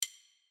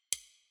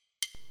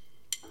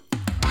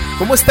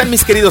¿Cómo están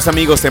mis queridos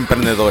amigos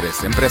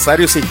emprendedores,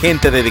 empresarios y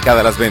gente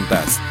dedicada a las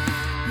ventas?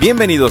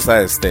 Bienvenidos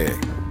a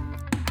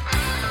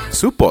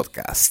su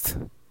podcast.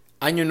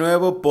 Año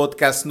Nuevo,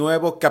 podcast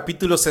nuevo,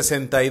 capítulo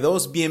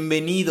 62.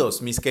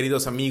 Bienvenidos mis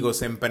queridos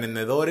amigos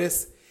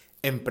emprendedores,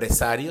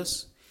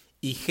 empresarios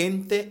y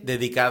gente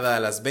dedicada a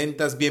las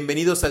ventas.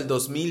 Bienvenidos al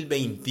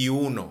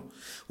 2021.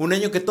 Un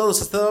año que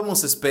todos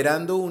estábamos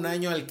esperando, un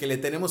año al que le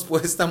tenemos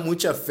puesta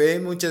mucha fe,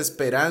 mucha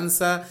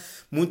esperanza,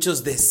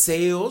 muchos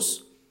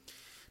deseos.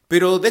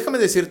 Pero déjame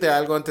decirte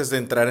algo antes de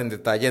entrar en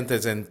detalle,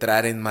 antes de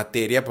entrar en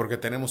materia, porque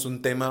tenemos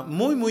un tema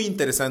muy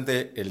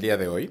interesante el día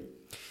de hoy.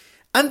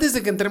 Antes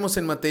de que entremos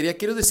en materia,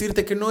 quiero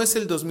decirte que no es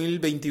el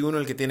 2021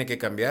 el que tiene que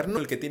cambiar, no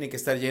el que tiene que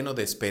estar lleno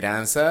de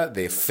esperanza,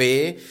 de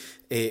fe,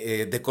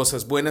 de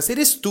cosas buenas.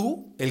 Eres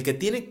tú el que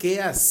tiene que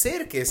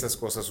hacer que esas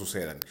cosas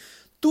sucedan.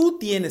 Tú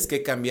tienes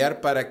que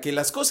cambiar para que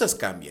las cosas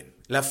cambien.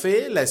 La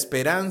fe, la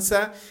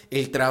esperanza,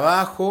 el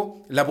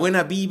trabajo, la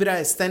buena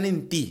vibra están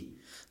en ti.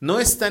 No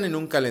están en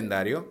un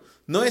calendario,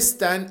 no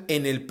están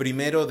en el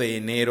 1 de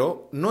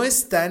enero, no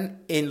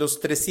están en los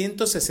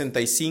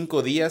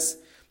 365 días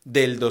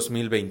del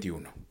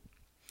 2021.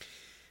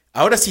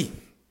 Ahora sí,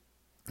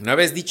 una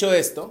vez dicho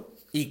esto,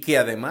 y que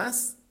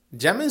además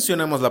ya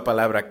mencionamos la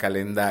palabra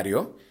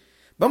calendario,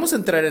 vamos a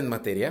entrar en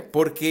materia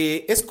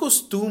porque es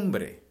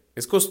costumbre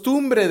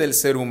del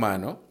ser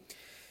humano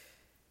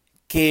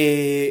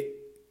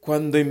que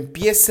cuando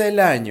empieza el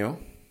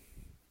año,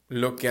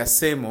 lo que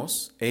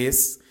hacemos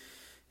es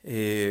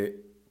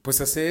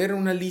pues hacer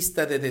una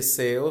lista de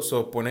deseos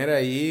o poner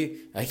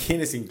ahí, hay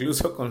quienes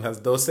incluso con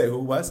las 12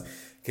 uvas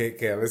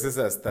que a veces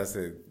hasta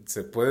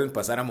se pueden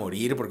pasar a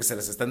morir porque se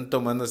las están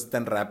tomando así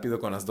tan rápido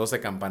con las 12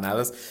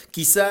 campanadas.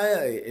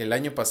 Quizá el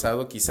año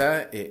pasado,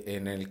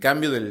 en el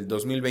cambio del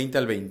 2020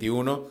 al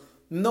 21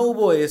 no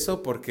hubo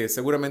eso porque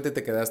seguramente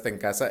te quedaste en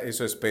casa,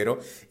 eso espero.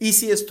 Y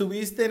si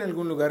estuviste en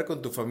algún lugar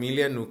con tu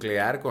familia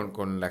nuclear,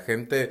 con la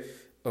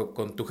gente o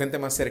con tu gente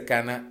más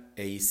cercana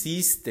e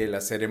hiciste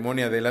la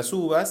ceremonia de las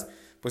uvas,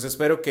 pues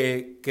espero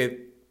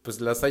que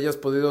pues las hayas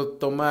podido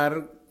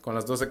tomar con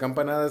las 12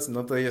 campanadas,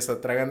 no te hayas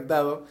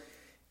atragantado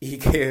y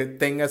que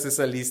tengas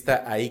esa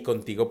lista ahí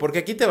contigo. Porque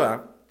aquí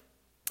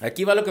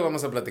va lo que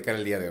vamos a platicar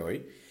el día de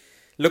hoy.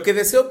 Lo que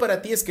deseo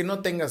para ti es que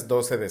no tengas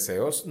 12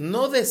 deseos,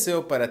 no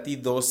deseo para ti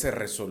 12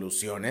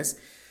 resoluciones.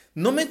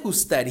 No me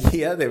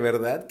gustaría de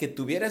verdad que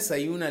tuvieras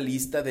ahí una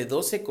lista de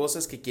 12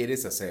 cosas que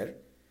quieres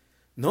hacer.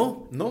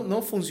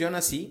 No funciona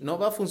así, no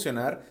va a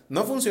funcionar, no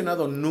ha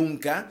funcionado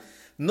nunca,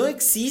 no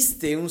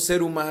existe un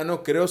ser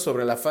humano, creo,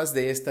 sobre la faz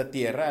de esta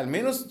tierra, al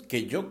menos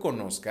que yo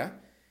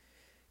conozca,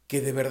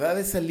 que de verdad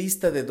esa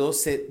lista de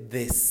 12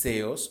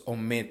 deseos o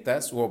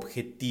metas o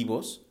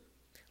objetivos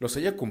los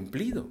haya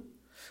cumplido,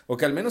 o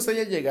que al menos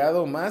haya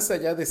llegado más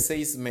allá de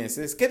 6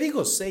 meses, ¿qué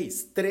digo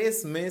 6?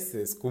 3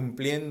 meses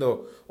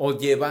cumpliendo o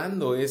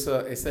llevando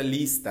esa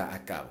lista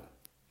a cabo.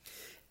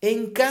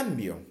 En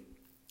cambio,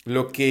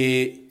 lo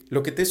que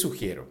te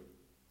sugiero,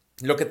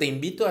 lo que te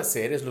invito a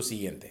hacer es lo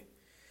siguiente.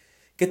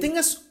 Que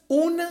tengas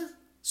una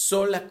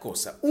sola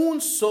cosa,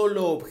 un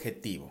solo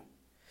objetivo.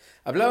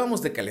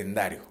 Hablábamos de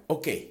calendario,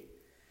 ok.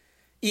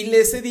 Y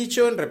les he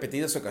dicho en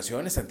repetidas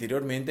ocasiones,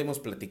 anteriormente hemos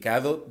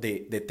platicado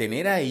de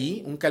tener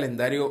ahí un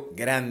calendario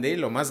grande,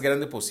 lo más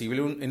grande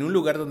posible, en un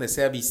lugar donde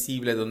sea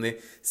visible,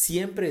 donde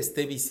siempre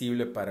esté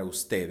visible para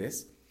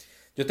ustedes.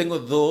 Yo tengo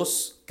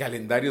 2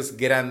 calendarios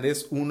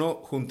grandes, uno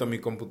junto a mi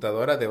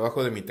computadora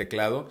debajo de mi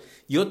teclado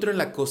y otro en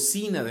la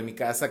cocina de mi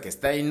casa, que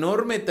está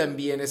enorme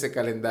también ese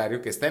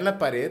calendario, que está en la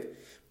pared,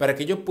 para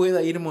que yo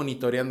pueda ir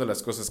monitoreando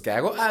las cosas que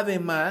hago,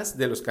 además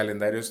de los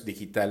calendarios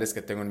digitales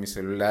que tengo en mi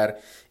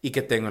celular y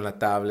que tengo en la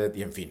tablet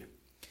y en fin.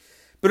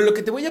 Pero lo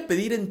que te voy a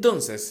pedir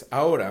entonces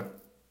ahora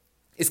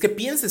es que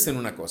pienses en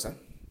una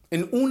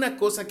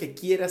cosa que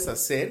quieras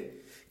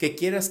hacer, que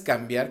quieras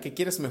cambiar, que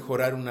quieras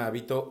mejorar un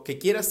hábito, que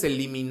quieras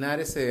eliminar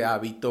ese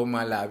hábito,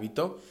 mal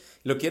hábito,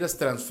 lo quieras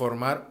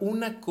transformar,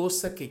 una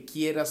cosa que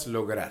quieras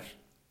lograr.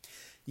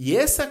 Y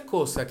esa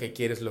cosa que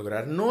quieres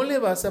lograr no le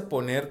vas a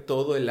poner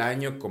todo el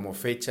año como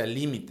fecha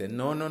límite,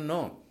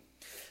 no.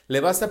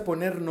 Le vas a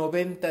poner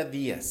 90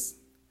 días.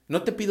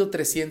 No te pido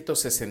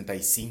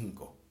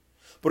 365,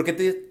 porque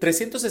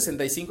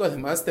 365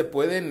 además te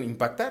pueden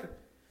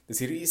impactar.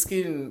 Decir, es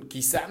que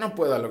quizá no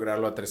pueda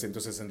lograrlo a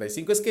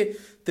 365. Es que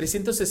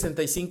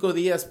 365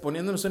 días,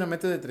 poniéndonos una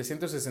meta de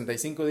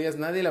 365 días,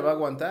 nadie la va a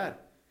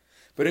aguantar.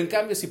 Pero en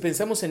cambio, si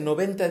pensamos en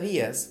 90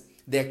 días,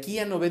 de aquí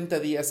a 90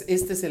 días,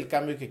 este es el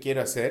cambio que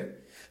quiero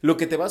hacer, lo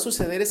que te va a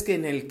suceder es que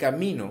en el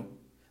camino,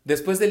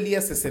 después del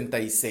día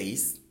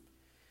 66,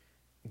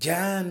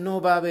 ya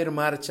no va a haber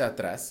marcha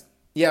atrás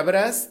y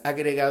habrás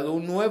agregado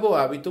un nuevo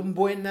hábito, un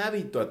buen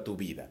hábito a tu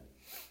vida.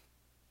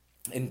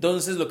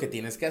 Entonces, lo que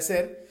tienes que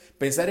hacer,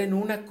 pensar en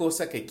una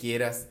cosa que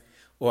quieras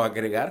o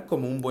agregar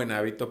como un buen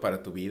hábito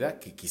para tu vida,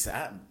 que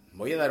quizá,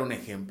 voy a dar un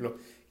ejemplo,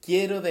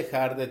 quiero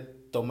dejar de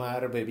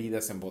tomar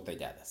bebidas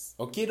embotelladas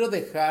o quiero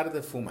dejar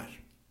de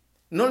fumar.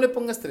 No le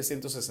pongas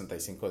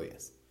 365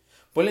 días,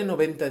 ponle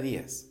 90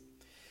 días.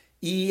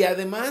 Y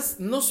además,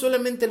 no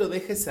solamente lo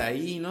dejes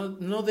ahí,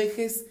 no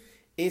dejes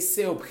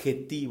ese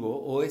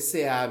objetivo o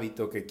ese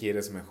hábito que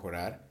quieres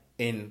mejorar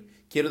en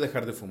quiero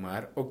dejar de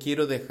fumar o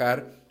quiero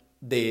dejar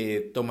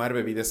de tomar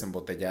bebidas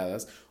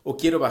embotelladas o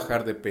quiero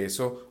bajar de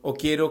peso o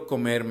quiero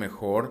comer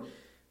mejor.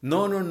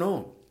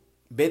 No.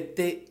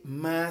 Vete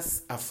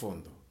más a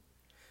fondo.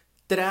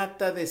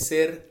 Trata de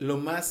ser lo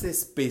más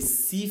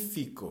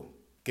específico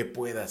que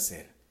puedas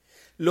ser,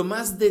 lo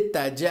más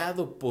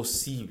detallado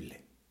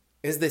posible.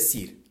 Es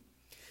decir,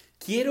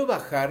 quiero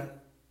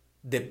bajar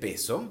de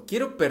peso,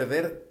 quiero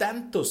perder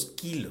tantos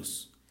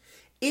kilos.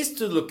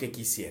 Esto es lo que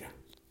quisiera.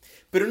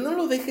 Pero no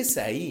lo dejes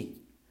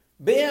ahí.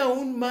 Ve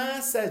aún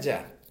más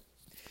allá.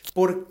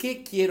 ¿Por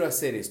qué quiero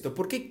hacer esto?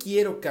 ¿Por qué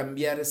quiero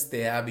cambiar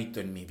este hábito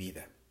en mi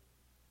vida?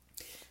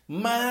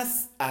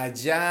 Más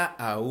allá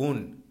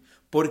aún.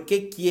 ¿Por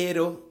qué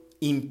quiero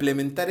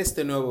implementar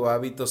este nuevo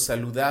hábito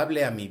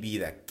saludable a mi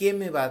vida? ¿Qué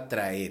me va a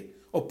traer?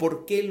 ¿O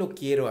por qué lo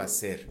quiero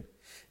hacer?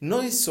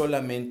 No es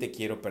solamente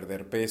quiero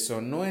perder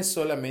peso, no es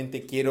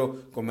solamente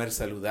quiero comer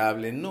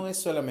saludable, no es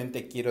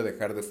solamente quiero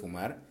dejar de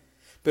fumar,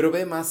 pero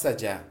ve más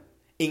allá.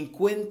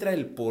 Encuentra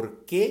el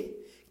por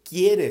qué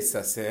quieres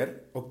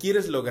hacer o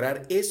quieres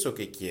lograr eso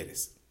que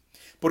quieres.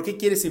 ¿Por qué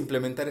quieres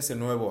implementar ese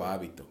nuevo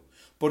hábito?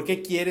 ¿Por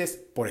qué quieres,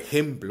 por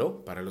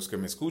ejemplo, para los que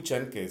me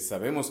escuchan, que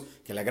sabemos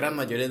que la gran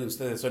mayoría de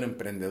ustedes son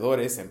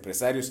emprendedores,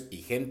 empresarios y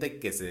gente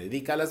que se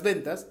dedica a las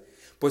ventas,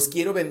 pues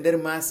quiero vender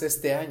más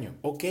este año?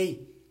 Ok,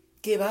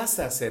 ¿qué vas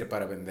a hacer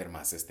para vender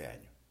más este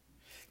año?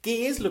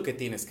 ¿Qué es lo que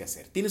tienes que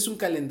hacer? Tienes un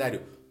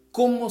calendario.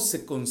 ¿Cómo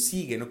se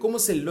consiguen o cómo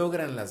se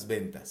logran las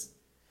ventas?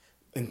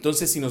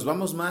 Entonces, si nos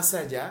vamos más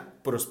allá,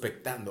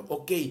 prospectando.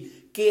 Ok,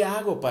 ¿qué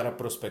hago para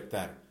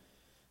prospectar?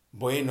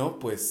 Bueno,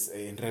 pues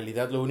en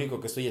realidad lo único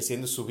que estoy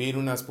haciendo es subir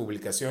unas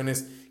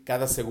publicaciones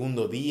cada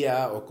segundo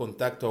día o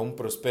contacto a un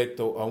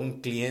prospecto, a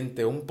un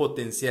cliente, a un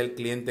potencial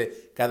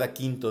cliente cada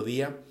quinto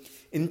día.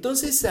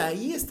 Entonces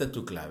ahí está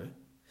tu clave.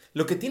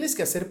 Lo que tienes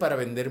que hacer para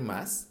vender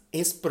más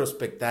es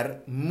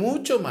prospectar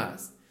mucho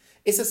más,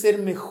 es hacer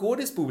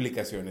mejores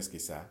publicaciones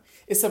quizá,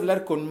 es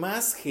hablar con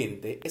más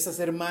gente, es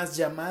hacer más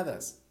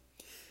llamadas.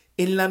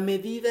 En la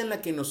medida en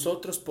la que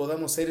nosotros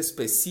podamos ser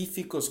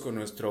específicos con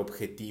nuestro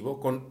objetivo,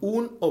 con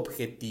un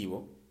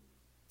objetivo,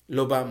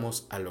 lo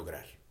vamos a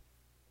lograr.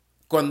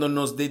 Cuando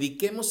nos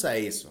dediquemos a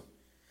eso,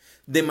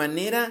 de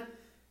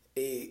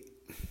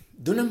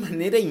una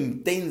manera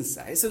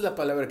intensa, esa es la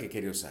palabra que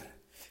quería usar.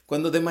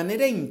 Cuando de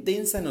manera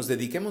intensa nos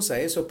dediquemos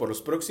a eso por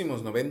los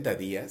próximos 90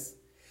 días,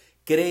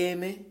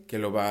 créeme que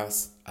lo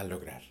vas a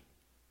lograr.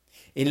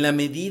 En la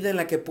medida en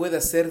la que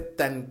puedas ser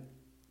tan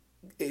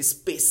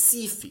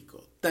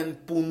específico,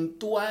 tan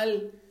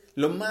puntual,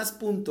 lo más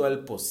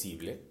puntual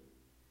posible,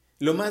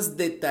 lo más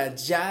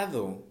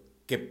detallado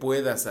que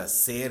puedas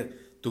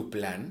hacer tu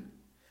plan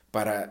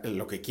para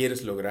lo que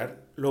quieres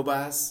lograr, lo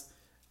vas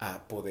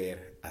a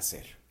poder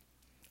hacer.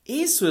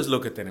 Eso es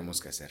lo que tenemos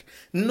que hacer.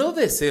 No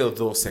deseo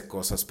 12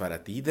 cosas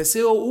para ti,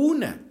 deseo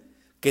una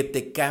que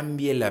te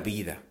cambie la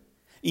vida.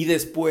 Y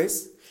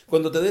después,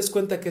 cuando te des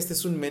cuenta que este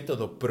es un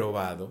método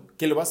probado,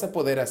 que lo vas a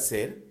poder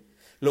hacer,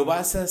 lo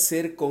vas a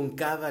hacer con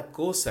cada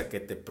cosa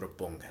que te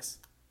propongas.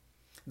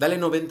 Dale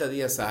 90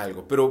 días a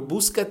algo, pero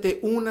búscate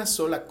una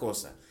sola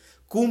cosa.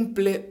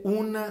 Cumple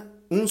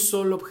un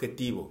solo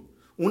objetivo,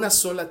 una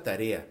sola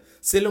tarea.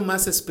 Sé lo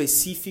más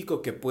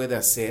específico que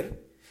puedas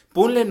hacer.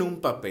 Ponla en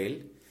un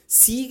papel.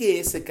 Sigue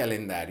ese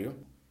calendario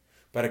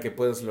para que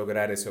puedas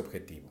lograr ese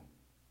objetivo.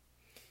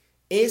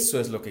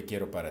 Eso es lo que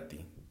quiero para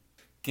ti.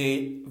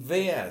 Que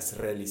veas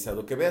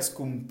realizado, que veas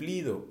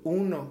cumplido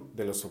uno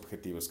de los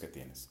objetivos que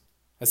tienes.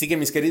 Así que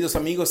mis queridos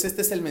amigos,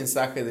 este es el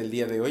mensaje del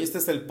día de hoy. Este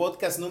es el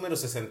podcast número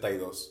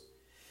 62.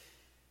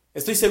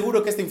 Estoy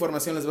seguro que esta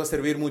información les va a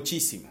servir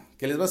muchísimo,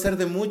 que les va a ser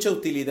de mucha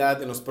utilidad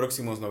en los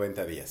próximos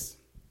 90 días.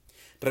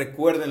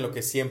 Recuerden lo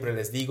que siempre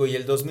les digo y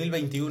el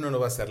 2021 no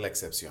va a ser la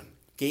excepción.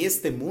 Que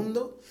este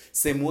mundo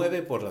se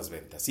mueve por las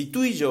ventas. Y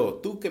tú y yo,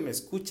 tú que me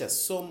escuchas,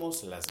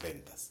 somos las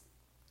ventas.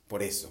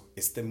 Por eso,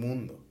 este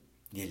mundo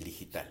y el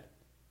digital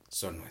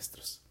son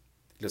nuestros.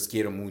 Los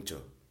quiero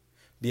mucho.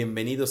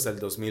 Bienvenidos al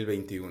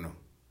 2021.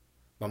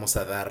 Vamos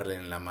a darle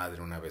en la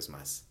madre una vez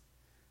más.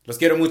 Los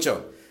quiero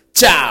mucho.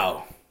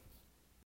 ¡Chao!